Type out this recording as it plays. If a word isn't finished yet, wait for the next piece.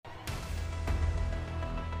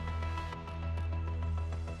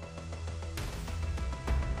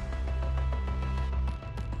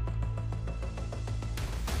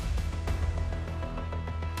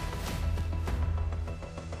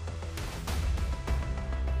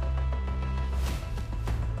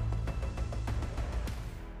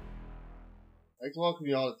I'd like to welcome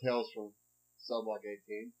you all to Tales from Subblock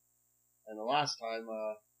 18. And the last time,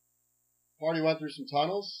 party went through some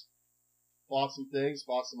tunnels, fought some things,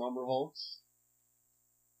 fought some Umber Hulks.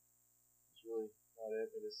 That's really not it.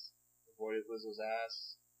 They just avoided Lizzo's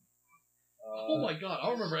ass. Oh my god, I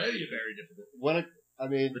don't remember any of it. Very difficult. When it, I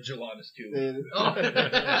mean, The Gelatinous too.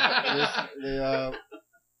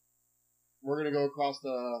 we're gonna go across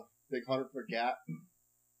the big 100-foot gap.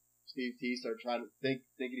 Steve T started thinking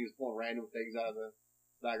he was pulling random things out of the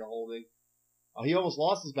bag of holding. He almost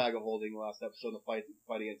lost his bag of holding last episode in the fight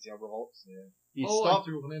against the Umber Hulks. Yeah. He stuffed.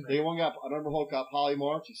 Day one got an Umber Hulk got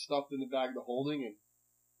polymarched. He stuffed in the bag of the holding and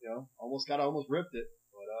almost ripped it.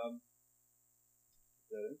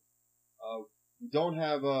 But we don't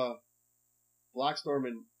have Blackstorm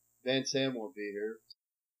and Van Sam won't be here,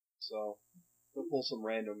 so he'll pull some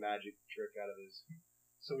random magic trick out of his.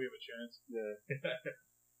 So we have a chance. Yeah.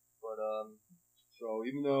 But so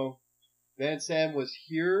even though Van Sam was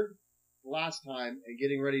here last time and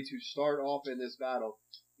getting ready to start off in this battle,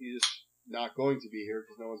 he's just not going to be here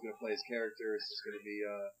because no one's going to play his character. It's just going to be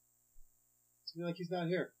it's going to be like he's not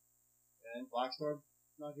here. And Blackstorm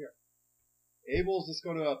not here. Abel's just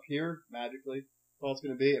going to appear magically. That's all it's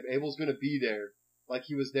going to be. If Abel's going to be there like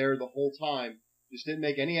he was there the whole time, just didn't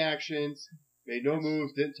make any actions. Made no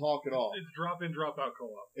moves, didn't talk at all. It's drop in, drop out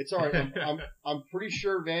co-op. It's alright. I'm pretty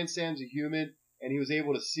sure Van Sam's a human, and he was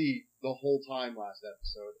able to see the whole time last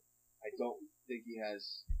episode. I don't think he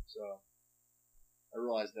has. So I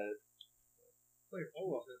realized that.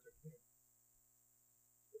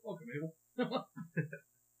 Welcome, Abel.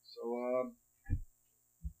 So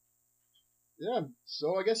yeah.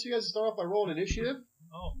 So I guess you guys start off by rolling initiative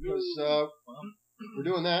because we're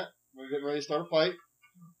doing that. We're getting ready to start a fight.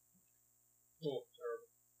 Oh, terrible.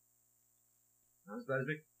 Not as bad as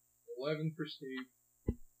me. 11 for Steve.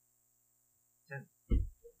 10.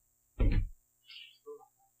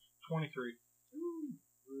 23.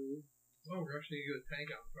 Oh, we're actually going to get a tank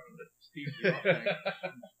out in front of it. Steve's drop tank.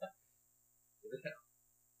 Give it hell.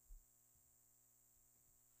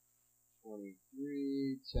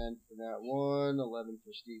 23, 10 for that one, 11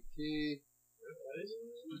 for Steve T.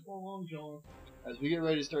 As we get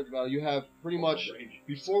ready to start the battle, you have pretty much,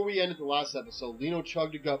 before we ended the last episode, Lino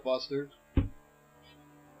chugged a Gutbuster.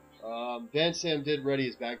 Van Sam did ready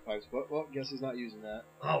his bagpipes, but, well, guess he's not using that.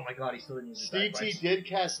 Oh my god, he still didn't use his Steve T did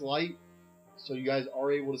cast light, so you guys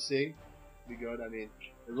are able to see. Be good, I mean,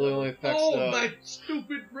 it really only affects that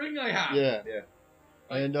stupid ring I have! Yeah.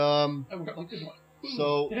 And, I've got like this one.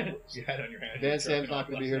 so, You had it on your hand. Van Sam's not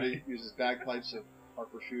going to be here to use his bagpipes of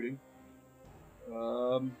Harper shooting.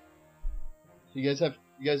 You guys,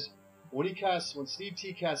 when Steve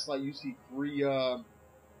T casts light, you see 3,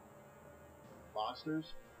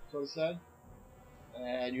 monsters, so to say.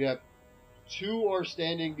 And you have 2 are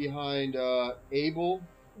standing behind, Abel,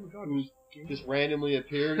 who's just randomly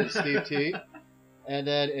appeared as Steve T. And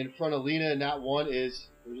then in front of Lena and that one there's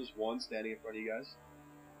just one standing in front of you guys.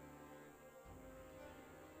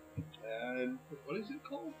 And what is it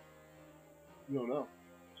called? you don't know.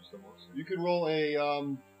 Just a monster. You can roll a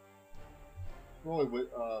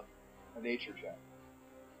nature check.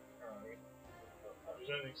 Alright. Is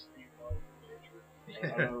anything Steve like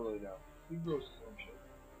nature? I don't really know. He grows his own shit.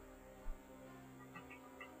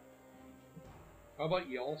 How about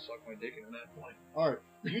y'all suck my dick in that point? Alright.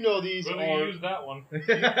 You know these are... use that one.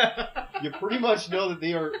 You pretty much know that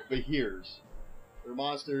they are Behirs. They're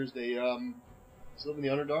monsters. They live in the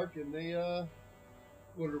Underdark, and they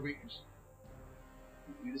What are weaknesses?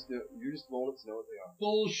 you just rolled it to know what they are.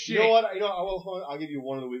 Bullshit! You know what? I'll give you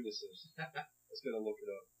one of the weaknesses. I was gonna look it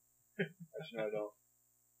up. Actually, no, I don't.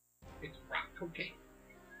 It's rock cocaine.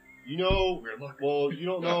 You know, We're looking. well, you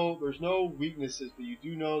don't know. There's no weaknesses, but you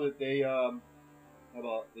do know that they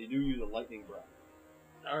they do use a lightning breath.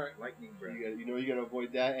 Alright. Lightning breath. You gotta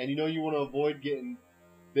avoid that, and you want to avoid getting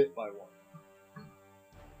bit by one.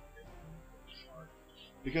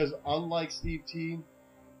 Because unlike Steve T,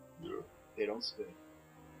 they don't spit.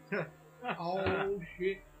 Oh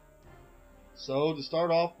shit. So to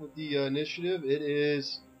start off with the initiative, it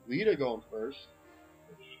is Lita going first.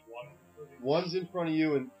 One's in front of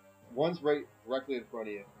you, and one's right directly in front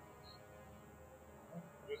of you.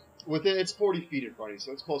 It's 40 feet in front of you,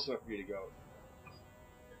 so it's close enough for you to go.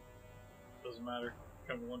 Doesn't matter.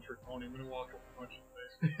 Kind of one trick pony. I'm gonna walk up and punch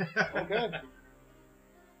in the face. Okay.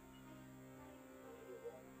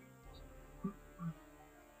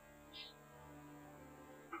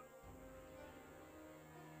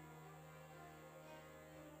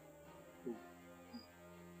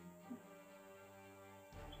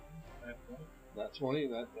 That 20,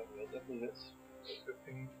 that definitely hits.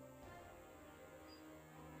 15.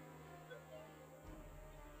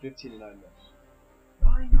 15 and 9 miss.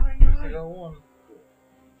 601.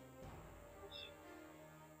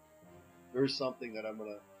 There's something that I'm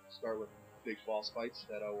gonna start with big boss fights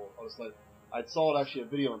that I'll just let. I saw it actually a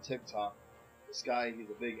video on TikTok. This guy, he's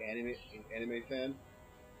a big anime fan,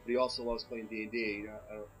 but he also loves playing D&D. You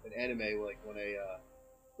know, an anime like when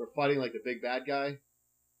they're fighting like the big bad guy,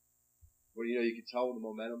 where you know you can tell when the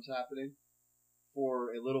momentum's happening.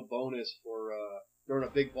 For a little bonus for during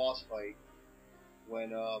a big boss fight,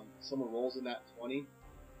 when someone rolls in that 20,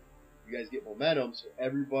 you guys get momentum, so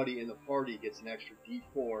everybody in the party gets an extra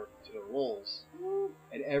D4 to their rolls.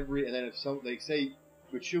 And then if they say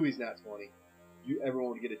Machui's nat 20,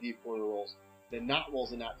 everyone would get a D4 to the rolls. Then Not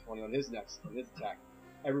rolls a nat 20 on his attack.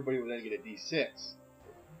 Everybody would then get a D6.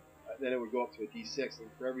 Then it would go up to a D6, and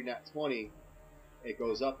for every nat 20, it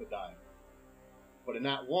goes up a die. But a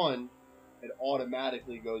nat 1, it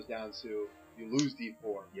automatically goes down to you lose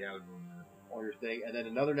D4 Yeah, I was doing that. on your thing, and then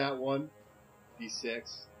another nat 1,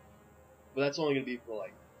 D6. But that's only going to be for,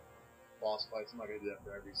 like, boss fights. I'm not going to do that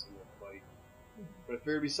for every single fight. But if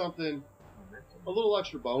there would be something, a little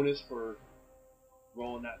extra bonus for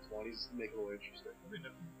rolling nat 20s to make it a little interesting.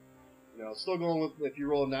 You know, still going with, if you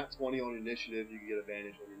roll a nat 20 on initiative, you can get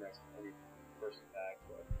advantage on your next first attack.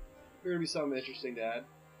 But if there would be something interesting to add,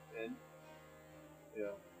 and, you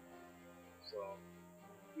know, so.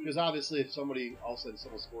 Because obviously, if somebody, all of a sudden,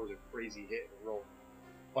 someone scores a crazy hit and roll a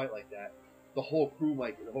fight like that, the whole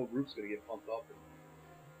group's going to get pumped up. And,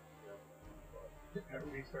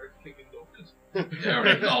 Everybody starts kicking donuts. There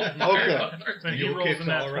we go. Okay. Then he Mule rolls kicks in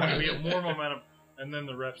that all 20, around. we get more momentum, and then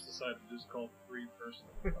the refs decide to just call 3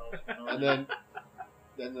 personal fouls. And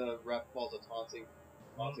then the ref calls a taunting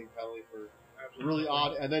penalty for really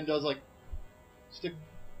odd, and then does like he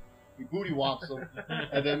booty whops him,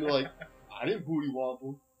 and then like, I didn't booty whop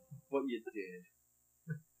him, but you did.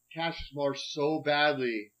 Cassius Marsh so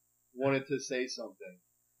badly wanted to say something,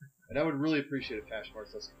 and I would really appreciate if Cassius Marsh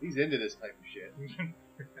does. He's into this type of shit.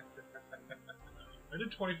 I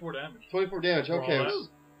did 24 damage. 24 damage. Okay, For all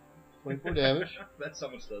 24 damage. That's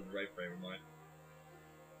someone still in the right frame of mind.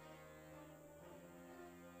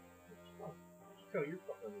 Tell you're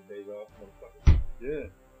fucking the days off, motherfucker. Yeah.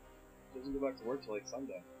 Doesn't go back to work till like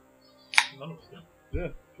Sunday. None of us did. Yeah,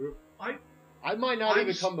 true. I- I might not I'm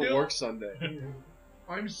even come to still- work Sunday.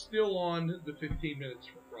 I'm still on the 15 minutes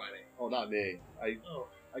for Friday. Oh, not me. I Oh,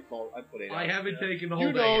 put 8 I hours. haven't Yeah. taken the whole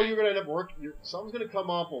You know day. you're gonna end up working. Something's gonna come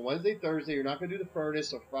up on Wednesday, Thursday. You're not gonna do the furnace,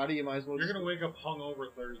 so Friday you might as well. you're just- gonna wake up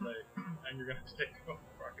hungover Thursday, and you're gonna take off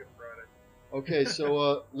fucking Friday. Okay,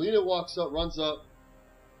 so Lena walks up, runs up,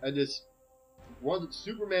 and just runs.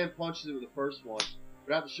 Superman punches it with the first one,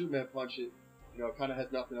 but after Superman punch it, you know, kind of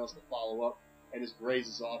has nothing else to follow up, and just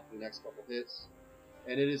grazes off the next couple hits.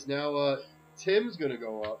 And it is now Tim's gonna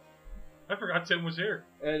go up. I forgot Tim was here.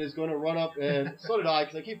 And is going to run up, and so did I,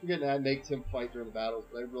 because I keep forgetting that I make Tim fight during the battles,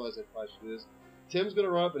 but I realize I probably should do this. Tim's going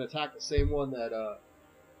to run up and attack the same one that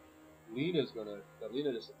Lena just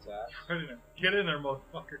attacked. Get in there,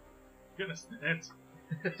 motherfucker. Get in a stance.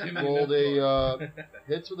 Rolled a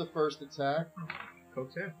hits with the first attack,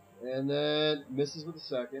 Coach Sam. and then misses with the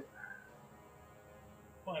second.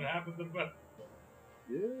 What happens in the best?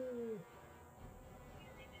 Yeah.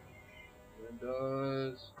 And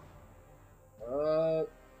does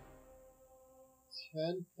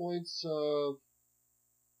 10 points of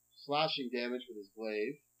slashing damage with his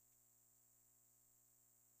glaive.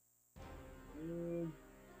 And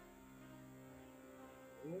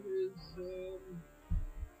that is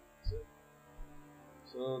that's it.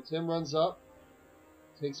 So Tim runs up,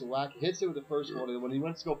 takes a whack, hits it with the first one, and when he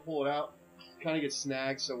went to go pull it out, kind of gets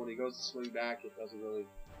snagged. So when he goes to swing back, it doesn't really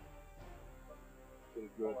get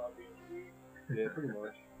it good. Yeah, pretty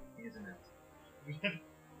much. Isn't it?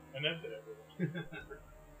 And that's it.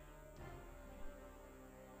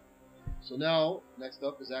 So now, next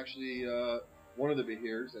up is actually one of the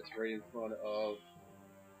Behirs that's right in front of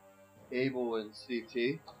Abel and Steve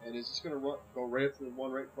T, and is just going to go right up to the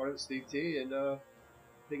one right in front of Steve T and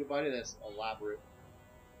take a bite of this elaborate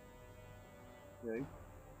thing.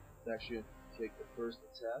 It's actually take the first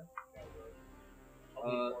attack.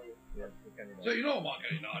 Yeah, we kinda So you know I'm not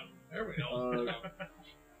getting on. There we go.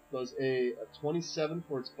 Does a 27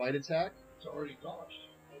 for its bite attack. It's already dodged.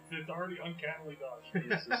 It's already uncannily dodged.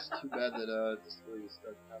 It's just too bad that this really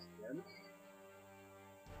starts passing damage.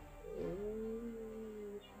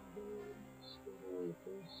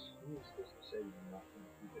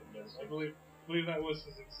 I believe that was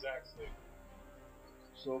his exact statement.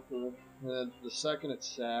 So for the second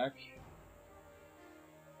attack,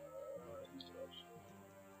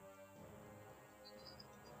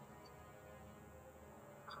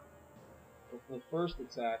 For the first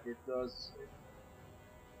attack, it does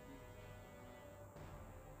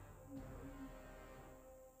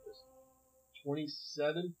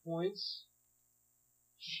 27 points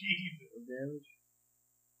Jesus. of damage.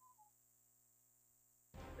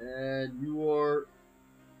 And you are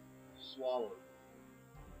swallowed.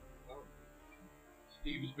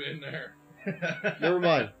 Steve's been there. Never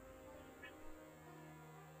mind.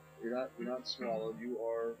 You're not swallowed. You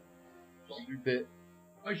are bit.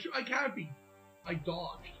 I can't be. I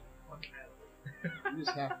dodged. You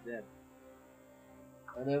just half dead.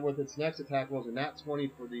 And then with its next attack was a nat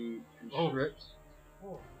 20 for the constrict.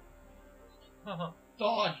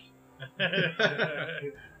 Dodged.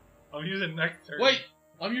 I'm using next turn. Wait,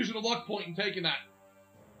 I'm using a luck point and taking that.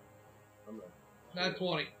 I'm not. Nat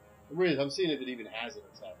 20. Wait, I'm seeing if it even has an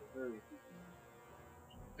attack.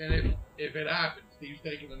 And if it happens, Steve's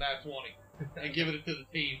taking the nat 20 and giving it to the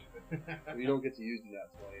team. You don't get to use the nat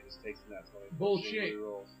 20. It just takes the nat 20. Bullshit.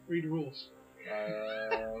 Rolls. Read the rules.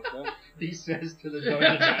 Okay. He says to the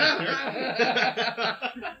dungeon master.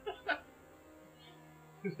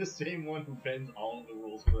 The same one who bends all of the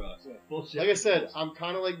rules for us. Yeah. Bullshit. Like I said, I'm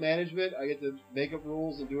kind of like management. I get to make up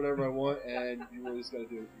rules and do whatever I want, and you really just got to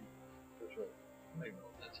do it. That's right.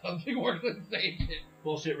 That's something worse than saying shit.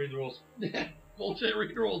 Bullshit, read the rules. Bullshit,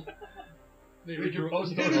 read the rules. They Read your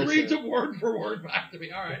post He notes. reads them word for word back to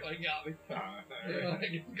me. Alright, I got me. Yeah,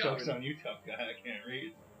 Joke's on you, tough guy. I can't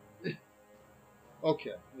read.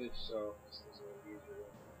 Okay. So, this is a little easier.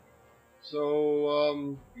 So,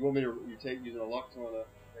 you want me to using a luck to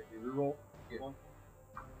make me reroll? Yeah. One?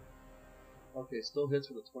 Okay, still hits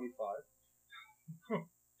with a 25.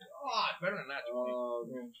 Better than that.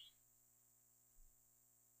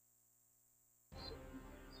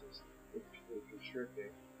 It's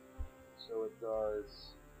constricting. So it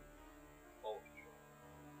does.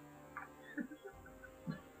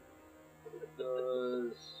 It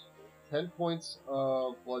does 10 points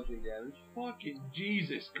of bludgeoning damage, Fucking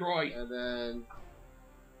Jesus Christ. and then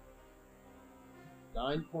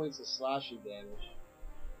 9 points of slashing damage.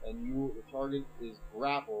 And the target is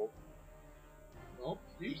grappled. Nope,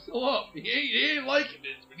 Steve's still up. He ain't liking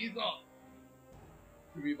this, but he's up.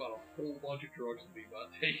 Could be about a whole bunch of drugs to be about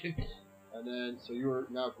taking. And then, so you are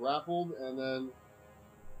now grappled, and then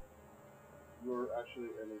you're actually,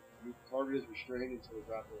 and the target is restrained until the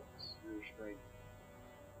grapple is restrained.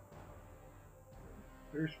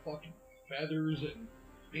 There's fucking feathers and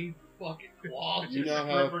big fucking claws. You now Just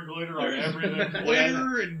have, rubber glitter on There's everything.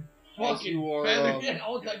 glitter and As fucking you are, feathers and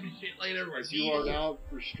all types of shit laid everywhere. as you are now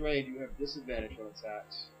restrained, you have disadvantage on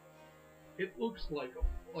attacks. It looks like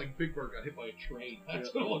Big Bird got hit by a train.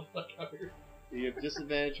 That's Yeah. what it looks like out here. You have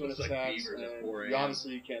disadvantage on It's like attacks, Beavers at and 4 you a.m.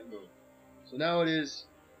 obviously you can't move. So now it is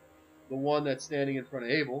the one that's standing in front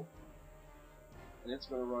of Abel, and it's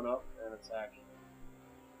going to run up and attack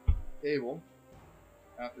Abel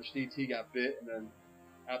after Steve T got bit, and then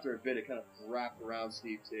after it bit, it kind of wrapped around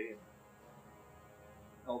Steve T and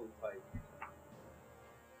held him tight.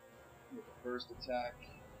 With the first attack,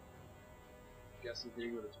 guessing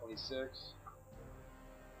hitting with a 26,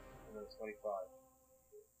 and then a 25.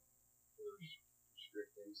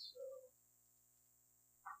 Restricting, so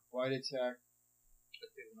wide attack.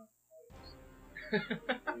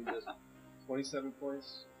 He does 27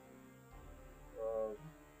 points.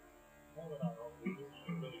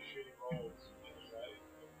 Really shitty rolls.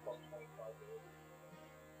 Plus 25.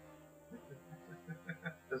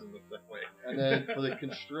 Doesn't look that way. And then for the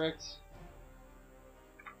constrict,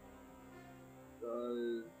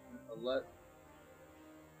 I let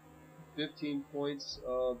 15 points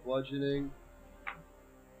of bludgeoning,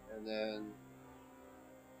 and then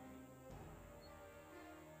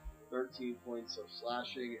 13 points of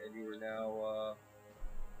slashing, and you are now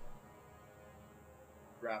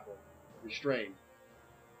grappled, restrained.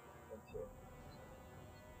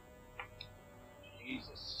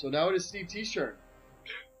 Jesus. So now it is Steve T's turn.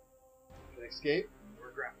 You can escape,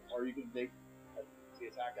 We're grappled. or you can make the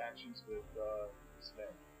attack actions with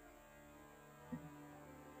disadvantage.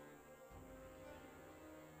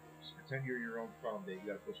 Just pretend you're your own prom date.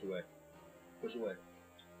 You gotta push away. Push away.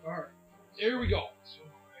 Alright, here we go.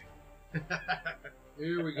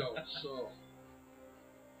 Here we go. So,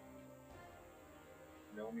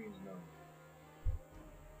 No means no.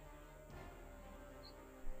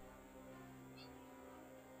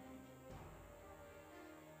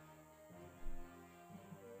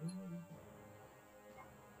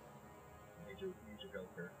 Need your help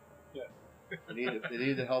here. They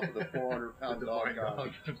need the help of the 400-pound dog Divine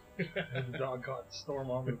god. And the dog got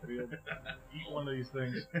storm on the field. Eat one of these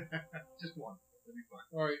things. Just one. That'll be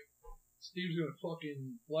fine. alright. Steve's gonna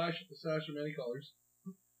fucking flash at the sash of many colors.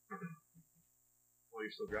 Oh,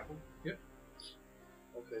 you're still grappled?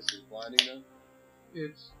 Okay, so he's blinding them.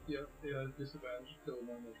 It's disadvantage until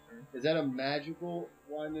my next turn. Is that a magical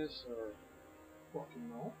blindness or? Fucking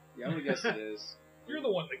no. Yeah, I'm gonna guess it is. You're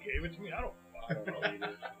the one that gave it to me. I don't. I don't know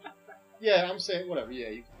either. Yeah, I'm saying whatever. Yeah,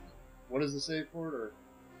 what does it say for it, or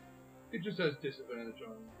It just has disadvantage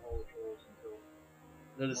on all the trolls until.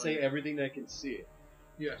 does it say everything that can see it?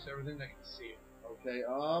 Yes, everything that can see it. Okay.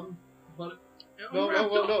 But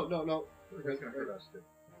No. That's gonna hurt us too.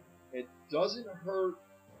 It doesn't hurt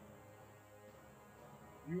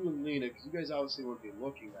you and Lena because you guys obviously won't be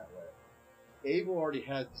looking that way. Abel already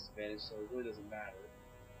has disadvantage, so it really doesn't matter.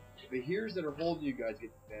 The Behirs that are holding you guys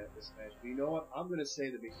get disadvantage. But you know what? I'm going to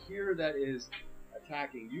say the Behir that is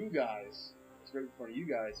attacking you guys, that's right in front of you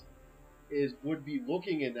guys, would be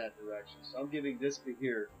looking in that direction. So I'm giving this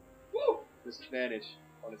Behir disadvantage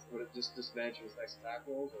on his disadvantage on his next attack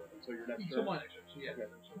rolls or until your next turn. So my next turn. Yeah. Okay.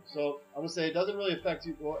 So I'm gonna say it doesn't really affect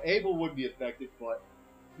you. Well, Abel would be affected, but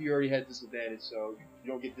he already had disadvantage, so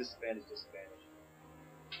you don't get disadvantage. They're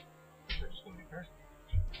just gonna be cursed.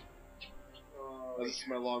 This is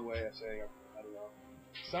my long way of saying I don't know.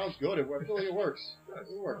 Sounds good. I feel like it works.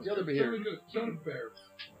 It works. The other Behir, Sounded good. Sounded fair.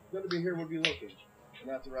 the other Behir would be looking in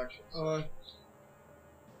that direction. And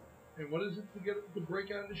what is it to get it to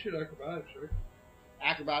break out of the shit? Acrobatics, right?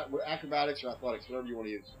 Acrobatics or athletics, whatever you want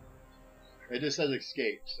to use. It just says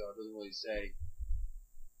escape, so it doesn't really say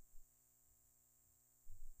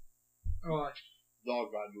dog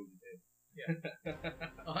god movie.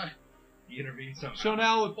 You intervene somehow. So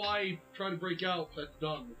now if I try to break out, that's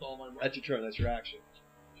done with all my money. That's your turn. That's your action.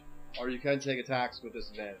 Or you can take attacks with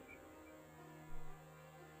disadvantage.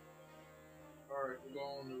 Alright, we're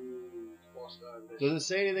going to boss dive. Does it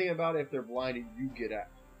say anything about if they're blinded, you get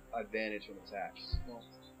advantage on attacks? No.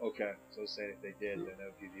 Okay, so it's saying if they did, then that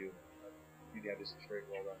would give you, you'd have just a straight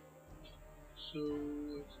roll then. So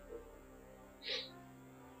let's go.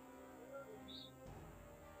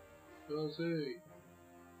 Does a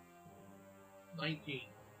 19.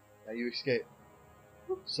 Now you escape.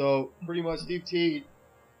 So pretty much Steve T,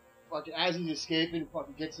 fucking as he's escaping,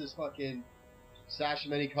 fucking gets his fucking sash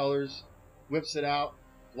of many colors, whips it out,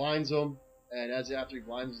 blinds him, and after he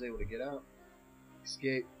blinds, he's able to get out,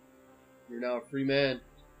 escape. You're now a free man.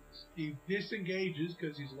 Steve disengages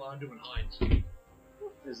because he's allowed to and hides.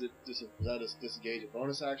 Is that a disengage a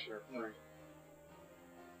bonus action or free?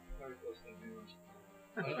 Very close to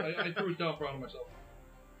I threw it down proud of myself.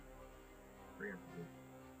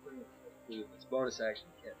 If it's bonus action,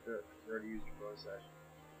 you can't do it. You already used your bonus action.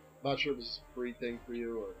 Not sure if this is a free thing for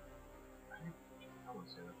you or. I wouldn't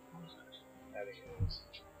say that's bonus action. I think it is.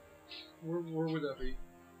 Where would that be?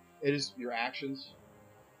 It is your actions.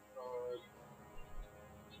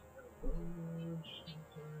 I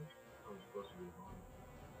was supposed to be gone.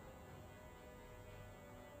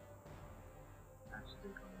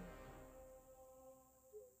 Actually,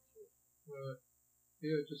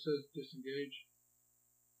 Yeah, it just says disengage.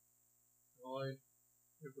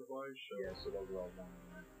 Improvise, show. yeah, so those are all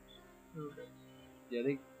one. Okay. Yeah, I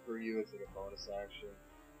think for you it's like a bonus action.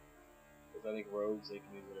 Because I think rogues, they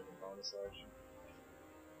can use it as a bonus action.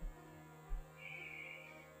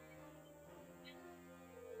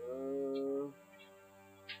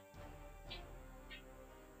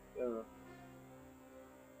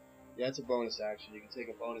 Yeah, it's a bonus action. You can take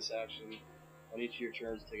a bonus action on each of your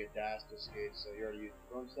turns to take a dash to escape. So you already used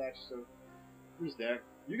the bonus action, so you're just there.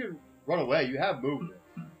 You can run away. You have movement.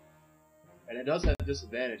 And it does have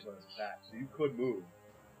disadvantage on its attack, so you could move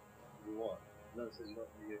if you want. No, it says you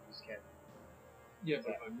just can't. Yeah,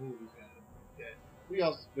 but if I move, he's gonna be dead.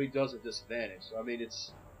 He does have disadvantage, so I mean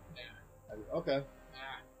it's. I mean, okay.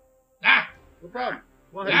 Ah! No problem.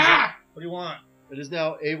 Ah! What do you want? It is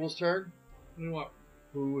now Abel's turn, You know what?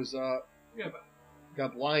 who was Yeah, but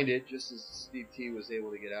got blinded just as Steve T was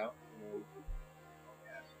able to get out.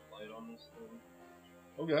 Light on this thing.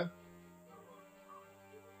 Okay.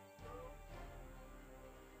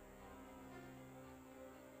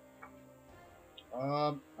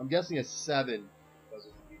 I'm guessing a 7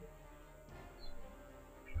 doesn't beat it.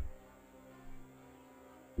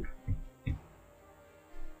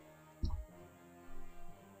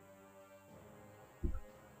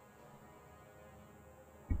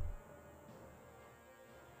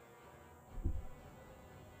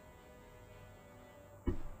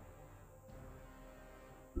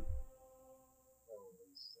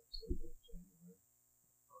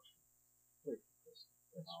 Mm.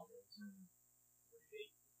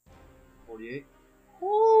 48.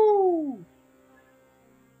 Woo!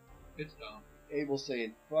 it's dumb. Abel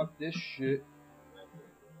saying, fuck this shit.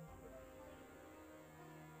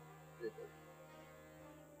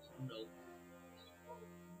 No.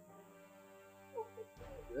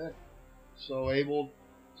 Yeah. So Abel,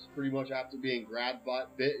 pretty much after being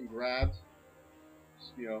bit and grabbed,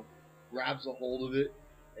 grabs a hold of it,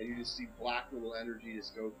 and you just see black little energy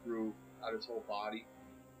just go through out its whole body.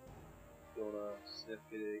 Going to sniff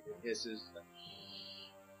it, it hisses.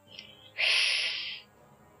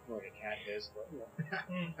 Like a cat hiss, but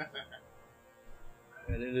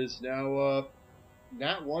and it is now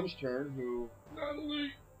Nat One's turn, who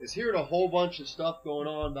is hearing a whole bunch of stuff going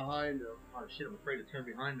on behind him. Oh shit! I'm afraid to turn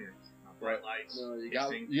behind me. Right. Lights. No, you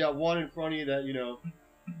got one in front of you that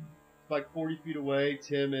it's like 40 feet away.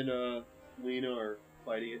 Tim and Lena are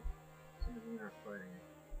fighting it. Tim and Lena are fighting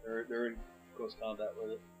it. They're in close combat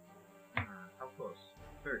with it. How close?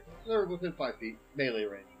 Very close. They're within 5 feet, melee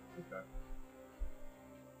range. Okay.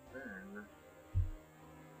 Then,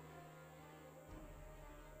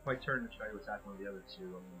 if I turn to try to attack one of the other two,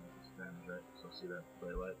 I'm going to disadvantage, right? So I'll see that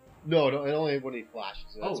light. No, it only when he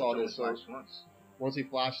flashes. That's all it is. So once. Once he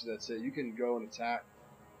flashes, that's it. You can go and attack.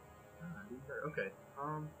 Okay.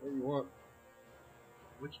 Where you want.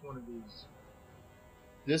 Which one of these?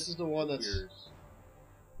 This is the one that's.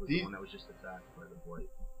 Was the one that was just attacked by the blight.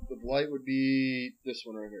 The blight would be this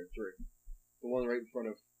one right here, 3. The one right in front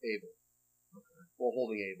of Abel. Okay. Well,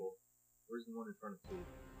 holding Abel. Where's the one in front of Steve?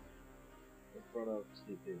 In front of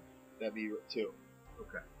Steve. That'd be 2.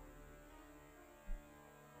 Okay.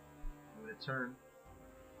 I'm going to turn,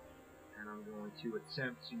 and I'm going to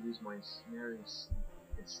attempt to use my ensnaring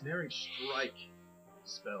strike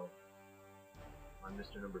spell on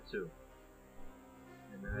Mr. Number 2.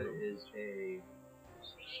 And that is a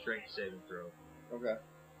strength saving throw. Okay.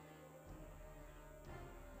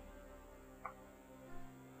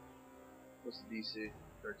 What's the DC?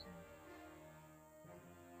 13.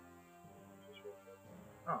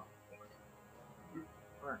 Oh.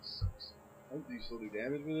 That sucks. I think you still do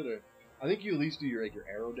damage with it, or I think you at least do your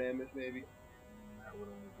arrow damage, maybe. That would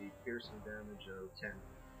only be piercing damage of 10.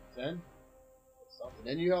 10? That's something.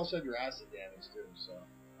 Then you also have your acid damage too, so.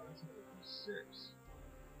 Oh, that's another 6.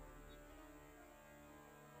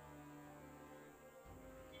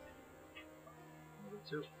 Another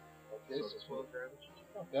 2. Okay, So 12 damage.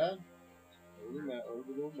 Not bad.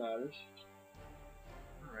 Overload matters.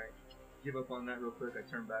 Alright. Give up on that real quick. I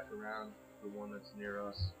turn back around to the one that's near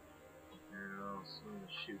us. And I'm going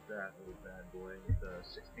to shoot that little bad boy with a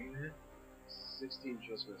 16 hit. 16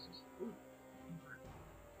 just misses.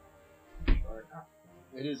 Alright.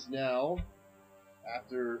 It is now,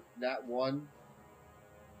 after Nat 1,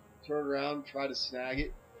 turn around, try to snag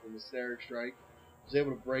it with a ensnaring strike. Was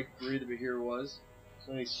able to break free, the Behir was.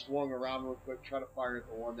 So then he swung around real quick, tried to fire at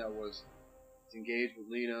the one that was engaged with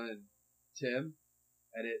Lena and Tim,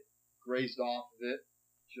 and it grazed off of it,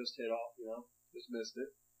 just hit off, just missed it.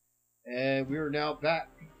 And we are now back.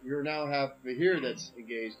 We are now have Behir that's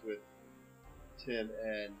engaged with Tim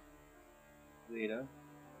and Lena.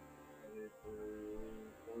 And it is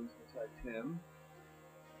going to attack Tim.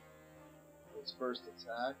 Its first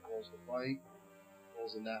attack, rolls the bite,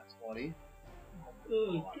 rolls a nat 20.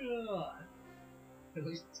 Oh god. At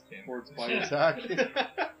least it's Tim. For its bite attack.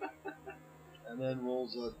 And then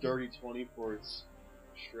rolls a dirty 20 for its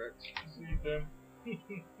strict. See them.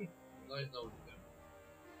 Nice know it's Tim.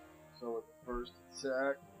 So with the first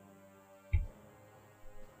attack,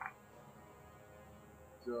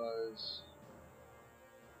 does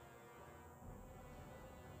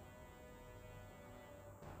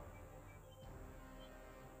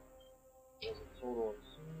a total of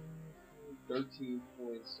 13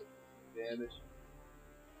 points of damage.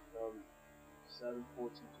 7,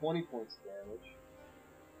 14, 20 points of damage.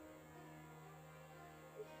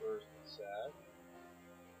 The first attack.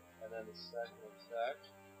 And then the second attack.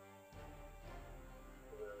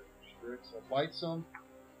 Restricts. So bites him.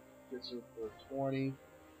 Gets him for 20. And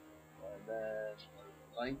then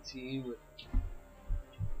 19 with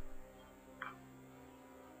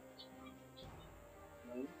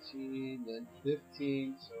 19, then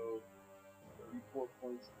 15, so 34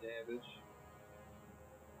 points of damage.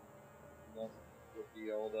 And that's with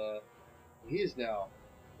the old, he is now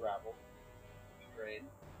grappled, restrained.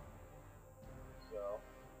 So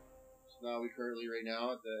now we currently, right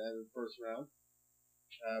now, at the end of the first round,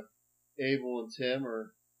 have Abel and Tim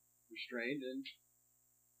are restrained, and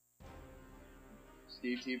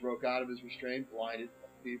Steve T broke out of his restraint, blinded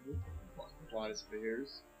people, blinded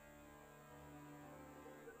Behirs.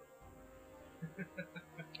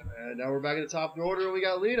 And now we're back at the top of the order, and we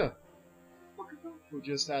got Lena, who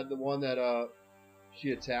just had the one that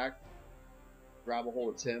she attacked, grab a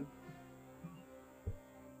hold of Tim.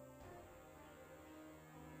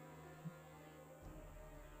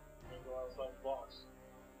 I'm gonna go outside the box.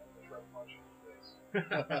 I'm gonna try to punch you in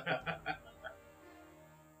the face.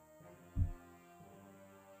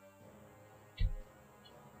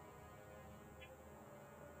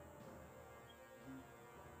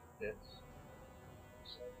 Hits.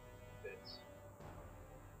 So, hits.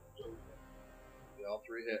 They all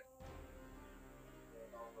three hit.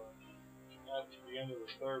 And I'll, after the end of the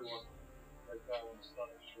third one, make that one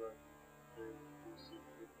stunning strike.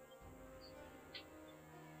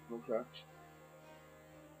 Okay.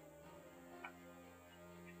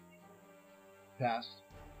 Passed.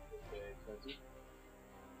 Okay, 20.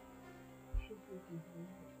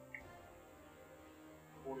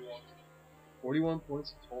 41. 41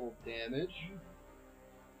 points of total damage.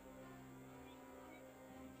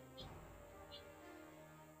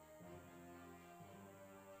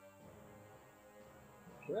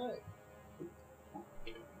 Okay.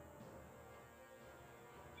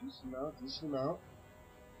 Decent amount.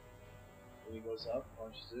 When he goes up,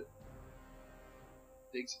 punches it.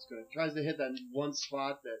 Thinks it's gonna, tries to hit that one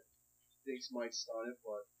spot that thinks might stun it,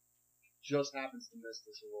 but just happens to miss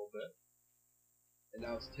this a little bit. And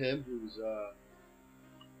now it's Tim who's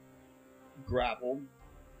grappled,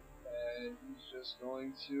 and he's just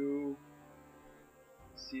going to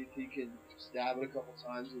see if he can stab it a couple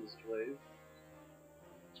times with his glaive.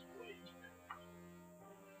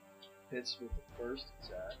 Hits with the first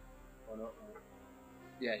attack. Oh no, no.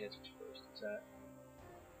 Yeah, hits with the first attack.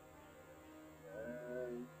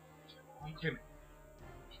 And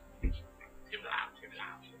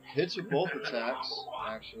hits with both attacks,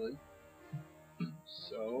 actually.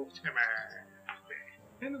 So,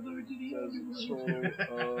 does a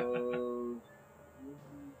total of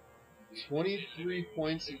 23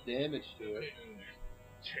 points of damage to it.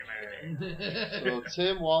 So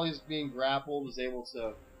Tim, while he's being grappled, is able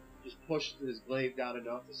to just push his glaive down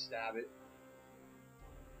enough to stab it.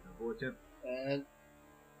 Tim. And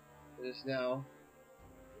it is now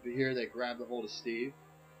over here they grab the hold of Steve.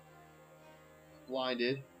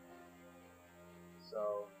 Blinded.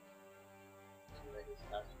 So make his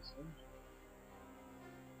attack this one.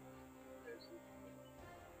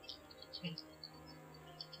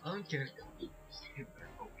 Okay.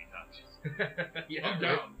 Yeah, I'm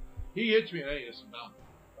down. He hits me, and I hit him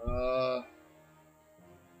down.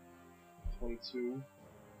 22.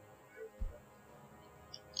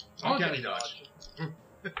 Uncanny dodge.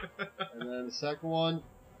 And then the second one,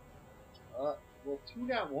 well, 2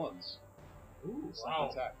 nat ones. Ooh, Second wow.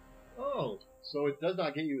 attack. Oh. So it does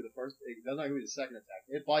not get you with the first. It does not give you the second attack.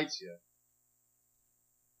 It bites you.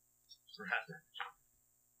 For half that.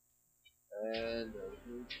 And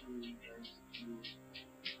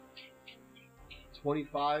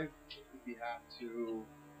 25. If you have to.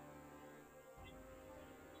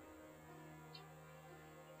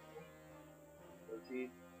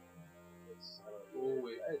 13. Oh,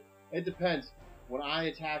 wait. It depends. When I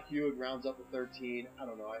attack you, it rounds up to 13. I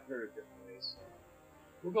don't know. I've heard it different ways. So.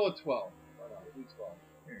 We'll go with 12. Why not? We'll do 12.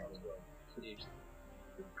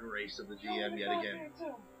 The grace of the GM yet again.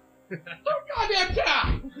 Goddamn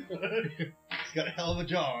time! He's got a hell of a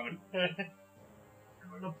jaw on him.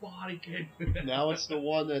 I'm in a body, kid. Now it's the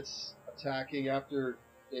one that's attacking after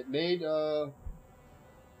it made, the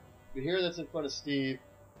here that's in front of Steve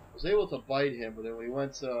was able to bite him, but then when he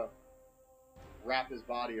went to wrap his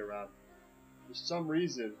body around, for some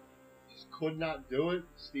reason, just could not do it.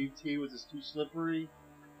 Steve T was just too slippery,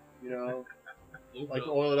 you know, like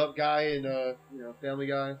the oiled up guy in, Family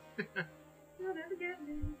Guy. You'll never get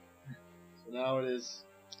me. So now it is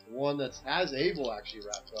the one that has Abel actually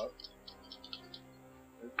wrapped up.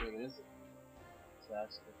 It is.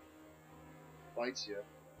 Attacks it. Bites you.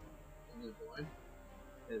 And you're blind?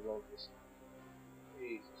 It rolled this.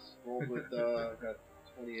 Jesus. Rolled with got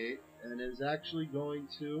 28, and it is actually going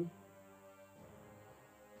to.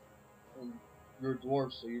 You're a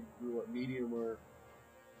dwarf, so you do what, medium or.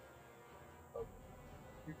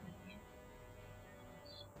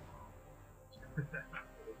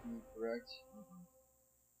 Correct.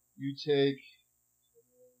 You take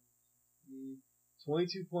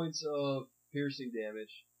 22 points of piercing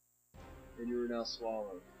damage, and you are now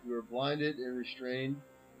swallowed. You are blinded and restrained.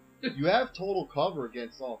 You have total cover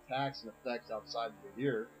against all attacks and effects outside of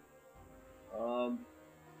here. As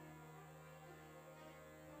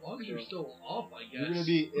long as you're still up, I guess. You're gonna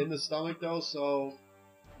be in the stomach though, so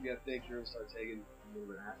you gotta think you're gonna start taking A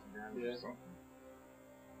little bit of acid damage Yeah. or something.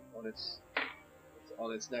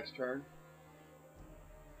 on its next turn.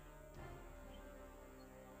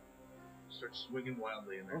 Start swinging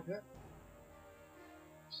wildly in there. Okay.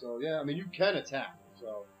 So yeah, I mean you can attack.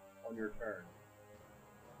 So on your turn.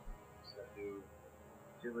 Just gotta do.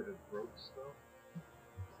 Do you have like a growth spell?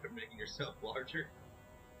 Start making yourself larger.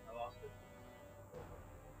 I lost it.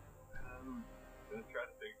 Gonna try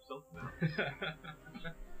to figure something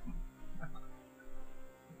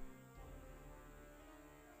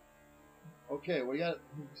out. Okay, well, you got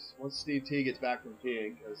once Steve T gets back from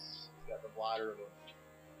peeing, because he's got the bladder of an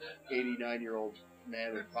 89-year-old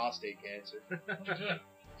man with prostate cancer.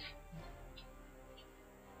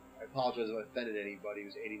 I apologize if I offended anybody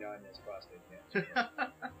who's 89 and has prostate cancer.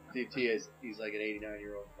 Steve T he's like an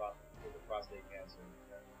 89-year-old with prostate cancer.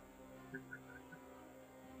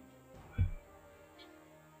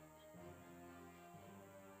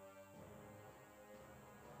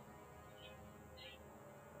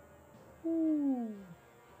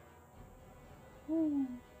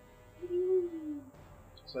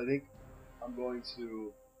 So I think I'm going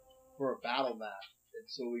to, for a battle map,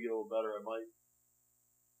 until we get a little better, I'm going to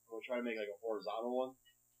try to make like a horizontal one.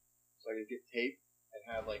 So I can get tape and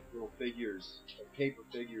have like little figures, like paper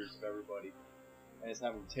figures of everybody, and just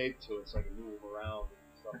have them taped to it so I can move them around and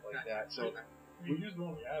stuff like that. So You use the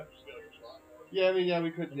one we have, just get like a slot for it. yeah, I mean, yeah, we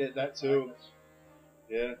could get that too.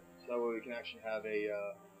 Yeah, so that way we can actually have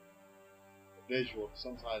a visual.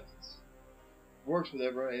 Sometimes it works with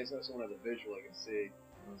everybody. It's not someone has a visual I can see.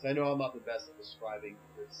 So I know I'm not the best at describing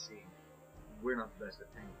the scene. We're not the best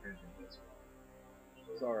at paying attention. It's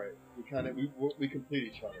all right. We complete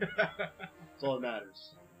each other. That's all that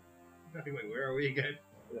matters. Anyway, where are we again?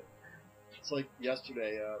 It's like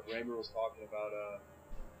yesterday. Raymer was talking about.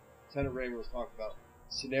 Lieutenant Raymer was talking about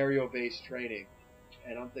scenario-based training,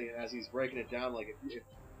 and I'm thinking as he's breaking it down, like if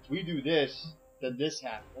we do this, then this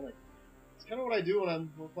happens. I'm like, it's kind of what I do when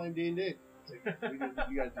we're playing D&D. It's like,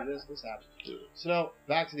 you guys do this happens. So now,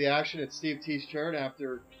 back to the action. It's Steve T's turn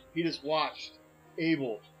after he just watched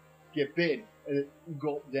Abel get bitten and it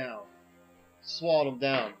gulped down. Swallowed him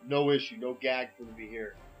down. No issue. No gag for him to be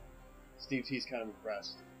here. Steve T's kind of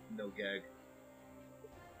impressed. No gag.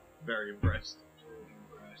 Very impressed.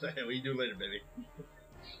 So, hey, what you do later, baby?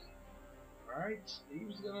 Alright,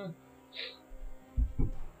 Steve's gonna...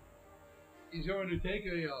 He's going to take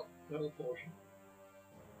a metal potion.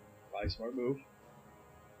 Probably smart move.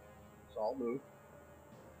 Solid move.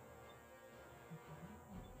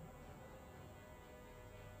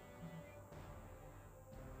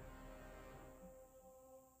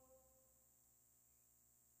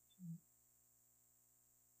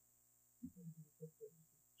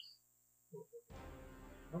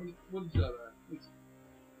 How many, what is that at? It's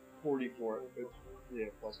 44. Yeah,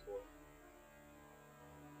 plus 4.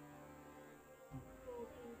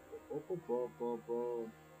 You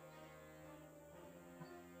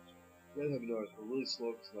guys have noticed we're really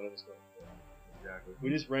slow because none of us got it. Exactly. We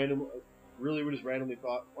just randomly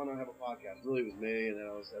thought, why not have a podcast? Really, it was me, and then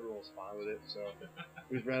everyone was fine with it. So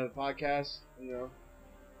we just ran the podcast. You know,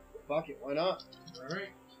 fuck it, why not?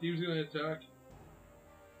 Alright, Steve's gonna attack.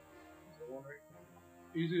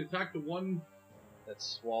 He's gonna attack the one. That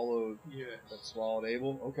swallowed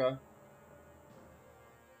Abel. Okay.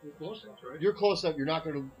 You're close enough, right? You're close enough.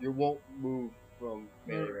 You won't move from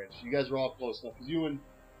melee range. You guys are all close enough because you and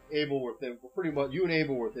Abel were within. Pretty much, you and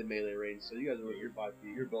Abel were within melee range. So you guys are you're 5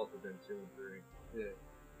 feet. You're both within 2 and 3. Yeah.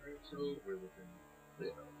 Alright, so We're within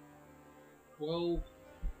 12,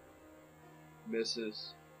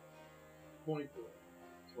 Misses 24.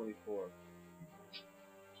 24.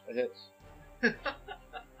 It hits. the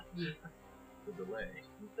delay.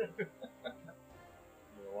 I don't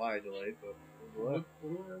know why I delayed, but What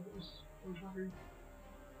order is this?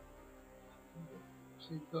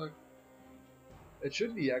 Sneak attack. it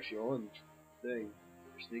should be actually on thing.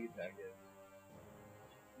 Your sneak attack is.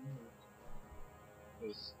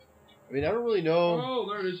 'Cause, I mean, I don't really know. Oh,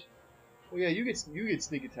 there it is. Well, yeah, you get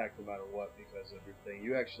sneak attack no matter what because of your thing.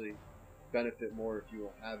 You actually benefit more if you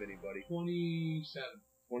don't have anybody. 27.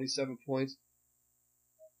 27 points.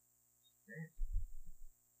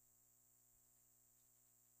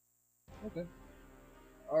 Okay.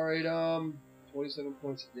 Alright, 27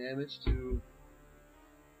 points of damage to...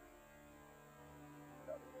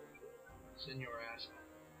 It's in your ass.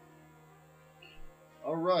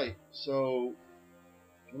 Alright, so...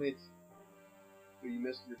 You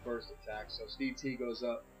missed your first attack, so Steve T goes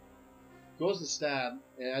up. Goes to stab,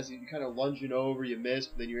 and as you kind of lunging over, you miss,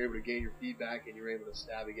 but then you're able to gain your feedback and you're able to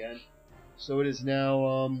stab again. So it is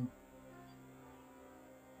now,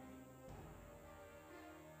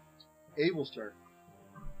 Abel's turn.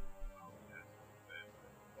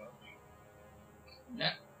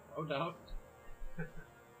 Yeah, no doubt.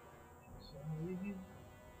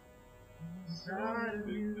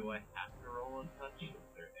 Do I have to roll on touch? Is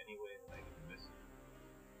there any way that I can miss it?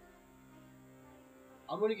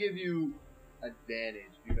 I'm going to give you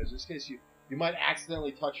advantage, because in this case you might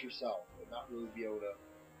accidentally touch yourself and not really be able to...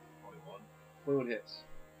 21 hits.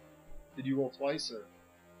 Did you roll twice, or...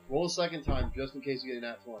 Roll a second time, just in case you get a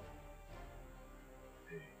nat 20.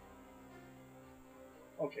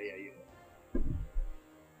 Okay, yeah, you hit.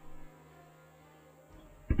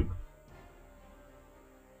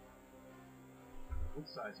 What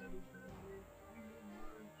size is it?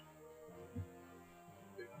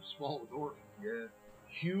 Small dwarf. Yeah.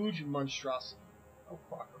 Huge monstrosity. Oh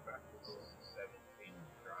fuck, we're back to 17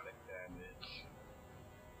 necrotic damage.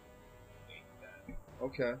 8 damage.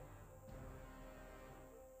 Okay.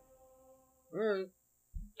 Alright.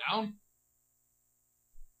 Down.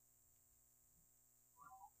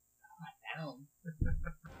 Down.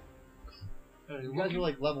 Hey, You guys are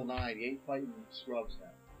like level 9. You ain't fighting scrubs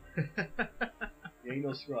now. You ain't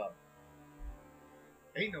no scrub.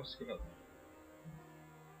 Ain't no scrub.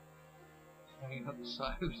 hanging up the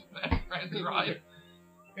side of his back, trying to drive.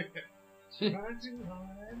 Here's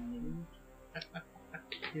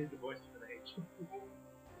the voice for the H.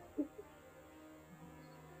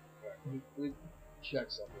 Let me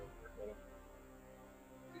check something.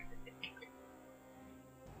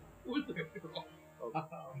 What the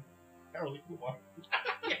fuck? Harold, you want?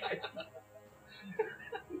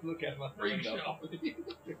 Look at my Free window. show.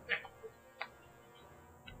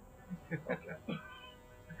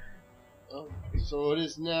 So it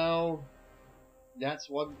is now. That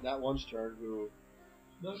one's turn. Who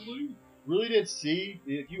really didn't see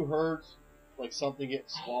if you heard like something get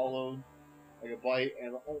swallowed, like a bite,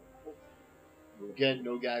 and again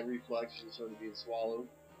no gag reflex, just sort of being swallowed,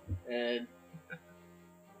 and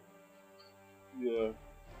yeah.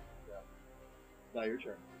 Now your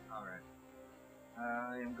turn. Alright.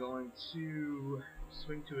 I am going to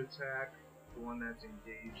swing to attack the one that's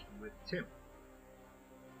engaged with Tim.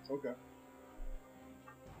 Okay.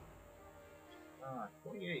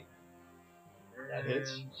 28. That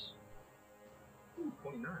hits. Ooh,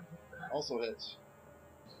 29. Also hits.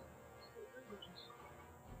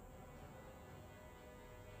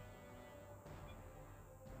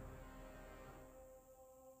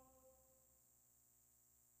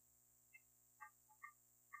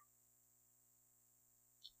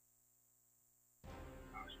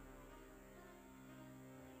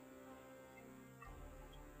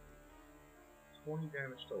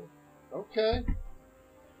 Damage total. Okay.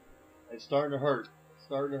 It's starting to hurt. It's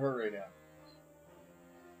starting to hurt right now.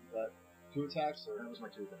 Is that 2 attacks? Or? That was my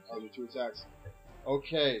 2 attacks. Oh, the 2 attacks.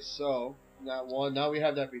 Okay, so that one. Now we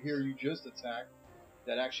have that for here. You just attacked.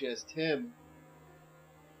 That actually has Tim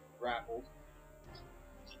grappled,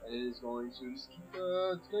 and it is going to just keep.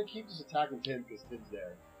 It's going to keep just attacking Tim because Tim's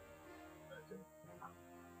there.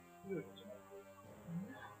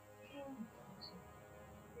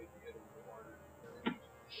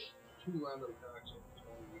 Two random attacks.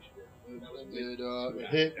 It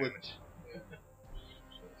hit with.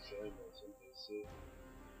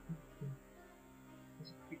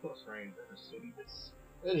 It's a pretty close range, I assume this.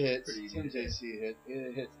 It hits. Pretty easy Tim's to hit. AC hit.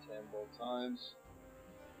 It hits 10 both times.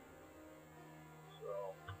 So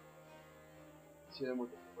Tim with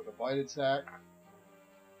a bite attack.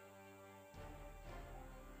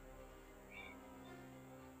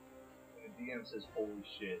 And the DM says, holy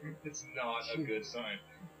shit. It's not a good sign.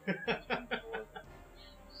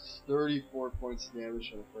 34 points of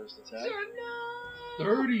damage on the first attack.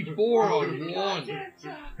 34 on 1.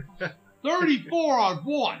 34 on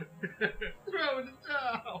 1. Throw in the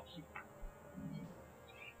towel.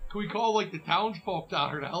 Can we call like the townsfolk down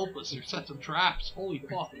here to help us or set some traps? Holy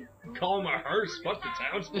fuck. Call him a hearse. Fuck the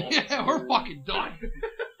townsfolk. Yeah, we're fucking done.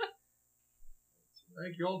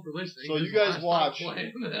 Thank you all for listening. So This you is the guys last time watch.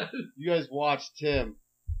 playing this. You guys watch Tim.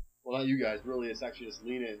 Well, not you guys. Really, it's actually just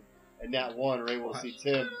lean in, and that one are able to see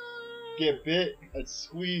Tim get bit and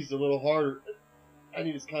squeezed a little harder, and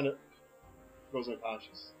he just kind of goes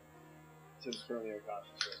unconscious. Tim's currently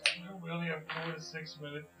unconscious right We only have 4 to 6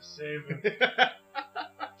 minutes to save him. now.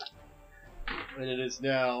 And it is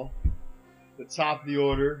now the top of the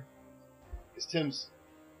order. Because Tim's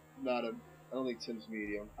not a. I don't think Tim's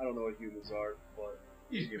medium. I don't know what humans are, but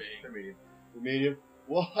He's big. They're medium. they're medium.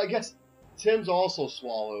 Well, I guess Tim's also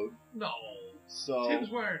swallowed. No. So Tim's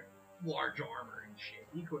wearing large armor and shit.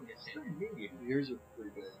 He couldn't get Still hit. medium. yours are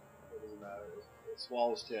pretty big. It doesn't matter. It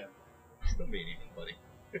swallows Tim. Still medium, buddy.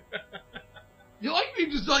 You like me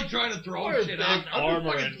just like trying to throw Wear shit big out? I'm just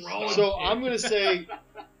armor fucking and throwing So shit. I'm gonna say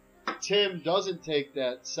Tim doesn't take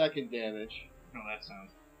that second damage. No, that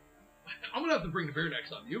sounds. I'm gonna have to bring the beer next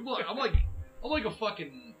time. I'm like a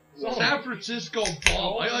fucking San Francisco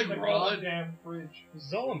bum. I like the rolling. goddamn fridge. This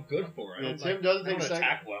is all I'm good for. I Yeah, don't Tim like, doesn't I don't take second.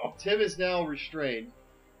 attack well. Tim is now restrained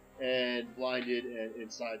and blinded and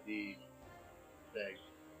inside the thing.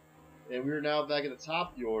 And we're now back at the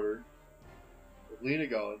top of the order with Lena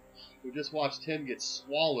going. We just watched Tim get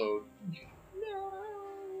swallowed.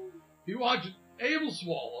 He watches Abel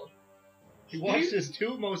swallowed. He watched his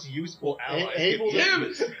 2 most useful allies. Abel- get Damn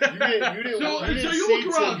hit. it! You didn't So see you look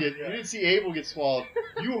Tim around. you didn't see Abel get swallowed.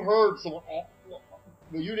 You heard someone.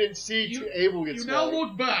 Well, you didn't see Abel get You now swallowed.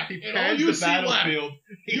 look back, He and all pans you the see left. battlefield.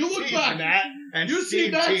 He You look sees back, Nat and You see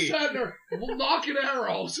Steve Nat T. sitting there knocking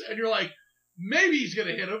arrows, and you're like, maybe he's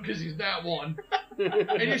gonna hit him because he's Nat 1.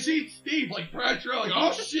 And you see Steve like pressure, like,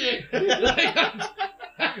 oh shit.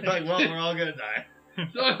 Like, well, we're all gonna die.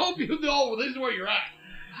 So I hope you know this is where you're at.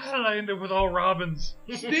 How did I end up with all Robins?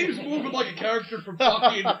 Steve's moving like a character from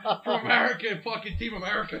America, fucking Team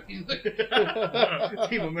America. He's like,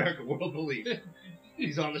 Team America World Belief.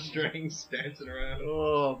 He's on the strings, dancing around.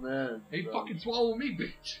 Oh man. hey, fucking swallow me,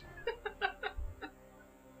 bitch.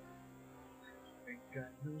 Ain't got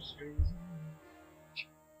no strings.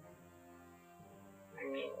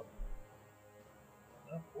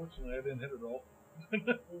 Unfortunately, I didn't hit it all.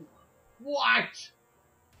 What?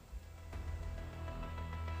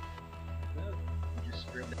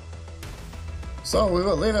 So we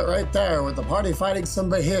will leave it right there with the party fighting some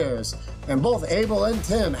Behirs, and both Abel and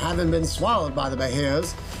Tim having been swallowed by the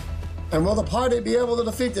Behirs. And will the party be able to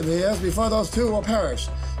defeat the Behirs before those two will perish?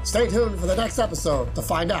 Stay tuned for the next episode to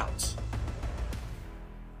find out.